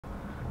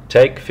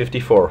Take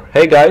 54.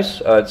 Hey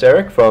guys, it's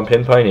Eric from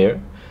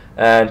PinPioneer,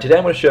 and today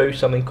I'm going to show you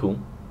something cool,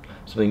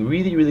 something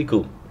really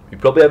cool. You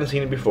probably haven't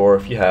seen it before.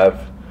 If you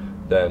have,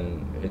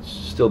 then it's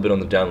still a bit on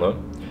the download.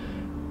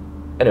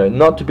 Anyway,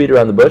 not to beat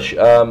around the bush,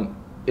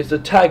 it's the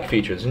tag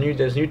feature.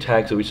 There's new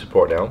tags that we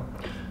support now,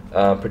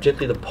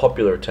 particularly the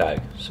popular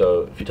tag.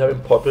 So if you type in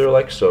popular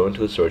like so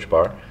into the search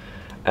bar,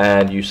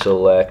 and you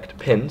select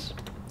pins,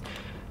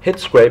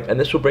 hit scrape, and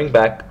this will bring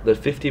back the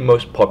 50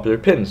 most popular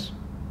pins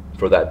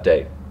for that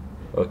day.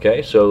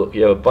 Okay, so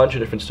you have a bunch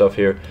of different stuff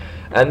here,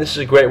 and this is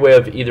a great way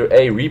of either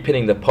A,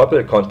 repinning the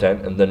popular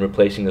content and then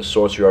replacing the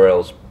source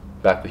URLs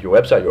back with your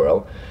website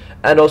URL,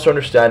 and also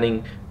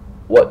understanding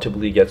what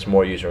typically gets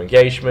more user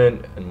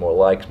engagement and more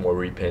likes, more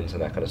repins,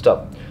 and that kind of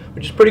stuff,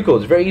 which is pretty cool.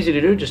 It's very easy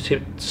to do. Just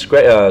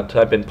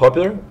type in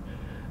popular,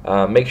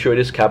 make sure it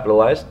is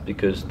capitalized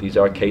because these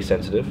are case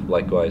sensitive.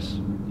 Likewise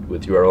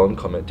with URL and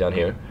comment down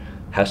here,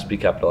 has to be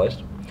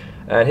capitalized.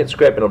 And hit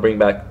scrape and it'll bring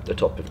back the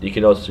top 50. You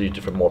can also use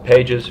different more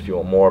pages if you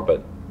want more,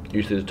 but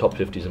usually the top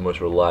 50 is the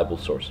most reliable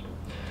source.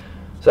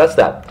 So that's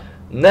that.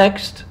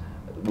 Next,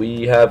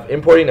 we have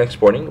importing and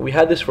exporting. We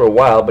had this for a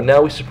while, but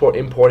now we support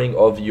importing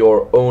of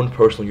your own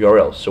personal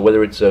URLs. So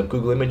whether it's a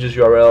Google Images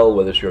URL,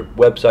 whether it's your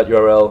website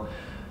URL,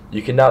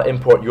 you can now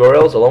import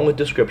URLs along with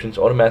descriptions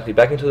automatically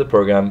back into the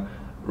program,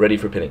 ready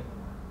for pinning.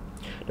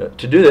 Now,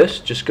 to do this,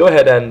 just go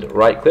ahead and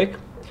right-click,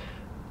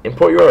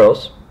 import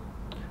URLs,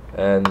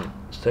 and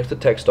select the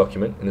text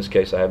document. In this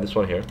case, I have this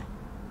one here.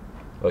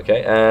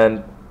 Okay,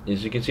 and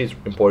as you can see, it's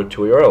imported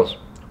two URLs.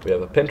 We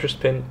have a Pinterest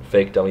pin,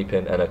 fake dummy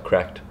pin, and a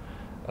cracked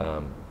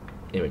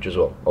image as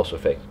well, also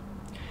fake.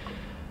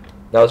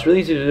 Now it's really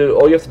easy to do.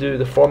 All you have to do,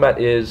 the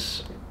format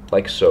is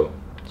like so.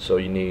 So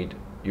you need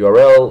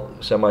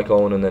URL,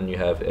 semicolon, and then you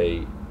have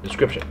a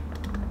description.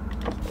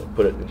 I'll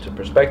put it into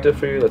perspective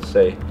for you. Let's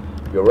say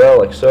URL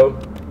like so,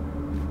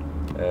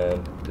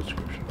 and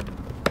description.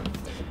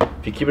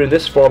 If you keep it in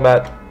this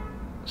format,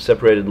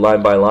 separated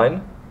line by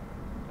line,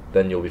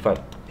 then you'll be fine.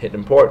 Hit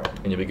import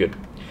and you'll be good.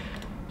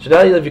 So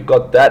now that you've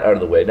got that out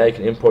of the way, now you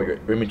can import your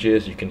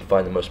images, you can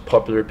find the most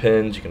popular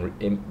pins, you can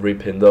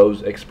repin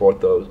those, export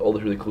those, all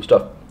this really cool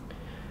stuff.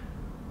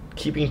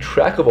 Keeping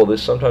track of all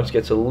this sometimes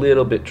gets a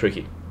little bit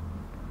tricky.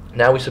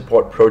 Now we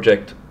support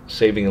project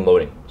saving and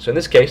loading. So in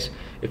this case,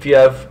 if you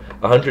have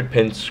 100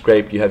 pins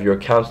scraped, you have your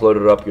accounts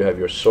loaded up, you have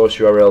your source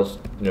URLs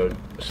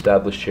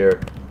established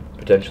here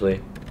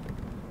potentially,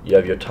 you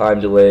have your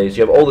time delays,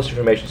 you have all this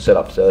information set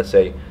up. So let's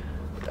say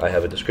I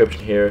have a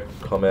description here,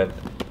 comment,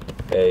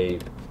 hey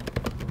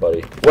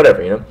buddy,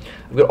 whatever,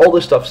 I've got all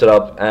this stuff set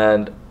up,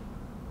 and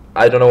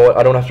I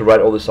don't have to write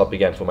all this up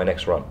again for my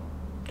next run.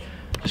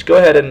 Just go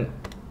ahead and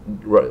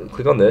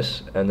click on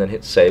this and then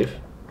hit save,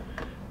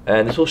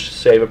 and this will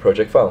save a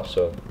project file.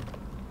 So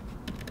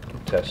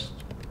test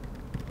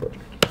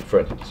project, for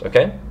instance.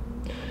 Okay,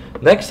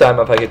 next time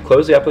if I could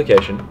close the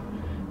application,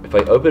 if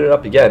I open it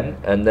up again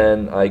and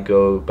then I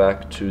go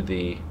back to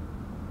the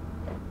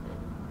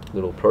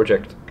little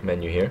project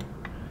menu here,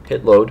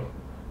 hit load,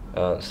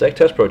 select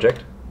test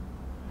project,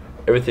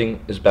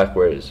 everything is back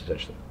where it is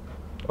essentially.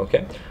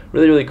 Okay,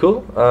 really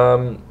cool.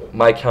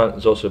 My account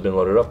has also been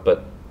loaded up,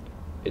 but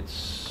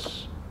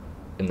it's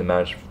in the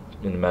manage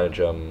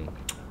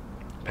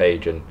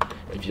page, and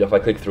if I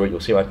click through it, you'll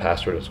see my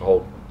password. It's a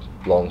whole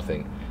long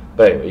thing,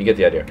 but anyway, you get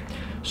the idea.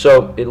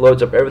 So it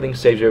loads up everything,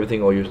 saves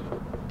everything, all your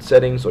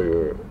settings or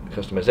your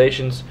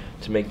customizations,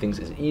 to make things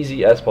as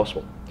easy as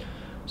possible.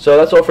 So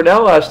that's all for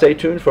now. Stay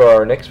tuned for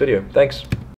our next video. Thanks.